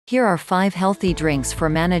Here are 5 healthy drinks for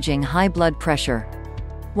managing high blood pressure.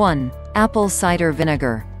 1. Apple cider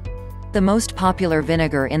vinegar. The most popular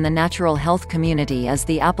vinegar in the natural health community is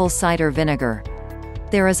the apple cider vinegar.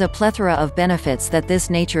 There is a plethora of benefits that this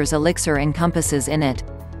nature's elixir encompasses in it.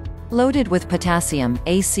 Loaded with potassium,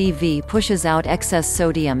 ACV pushes out excess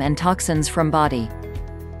sodium and toxins from body.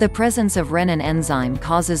 The presence of renin enzyme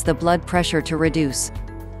causes the blood pressure to reduce.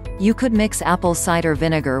 You could mix apple cider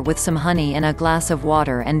vinegar with some honey in a glass of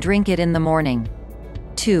water and drink it in the morning.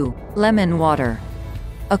 2. Lemon water.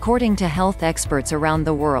 According to health experts around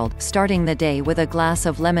the world, starting the day with a glass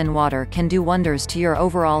of lemon water can do wonders to your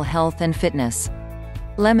overall health and fitness.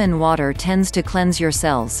 Lemon water tends to cleanse your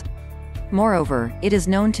cells. Moreover, it is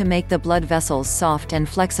known to make the blood vessels soft and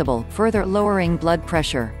flexible, further lowering blood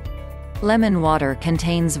pressure. Lemon water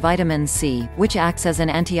contains vitamin C, which acts as an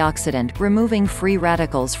antioxidant, removing free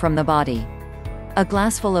radicals from the body. A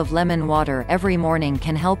glassful of lemon water every morning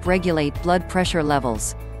can help regulate blood pressure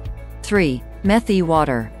levels. 3. Methi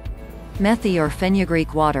water. Methi or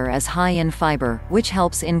fenugreek water is high in fiber, which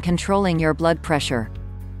helps in controlling your blood pressure.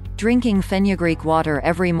 Drinking fenugreek water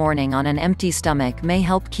every morning on an empty stomach may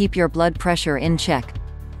help keep your blood pressure in check.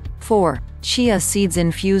 4. Chia seeds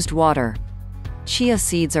infused water. Chia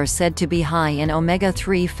seeds are said to be high in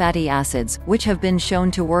omega-3 fatty acids, which have been shown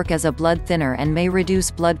to work as a blood thinner and may reduce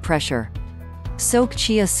blood pressure. Soak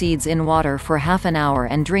chia seeds in water for half an hour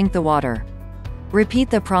and drink the water. Repeat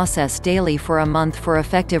the process daily for a month for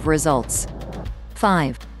effective results.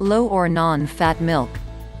 5. Low or non-fat milk.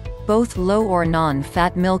 Both low or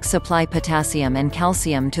non-fat milk supply potassium and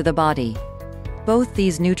calcium to the body. Both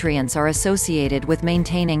these nutrients are associated with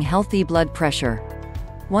maintaining healthy blood pressure.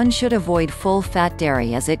 One should avoid full-fat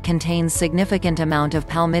dairy as it contains significant amount of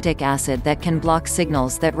palmitic acid that can block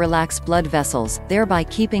signals that relax blood vessels, thereby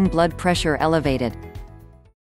keeping blood pressure elevated.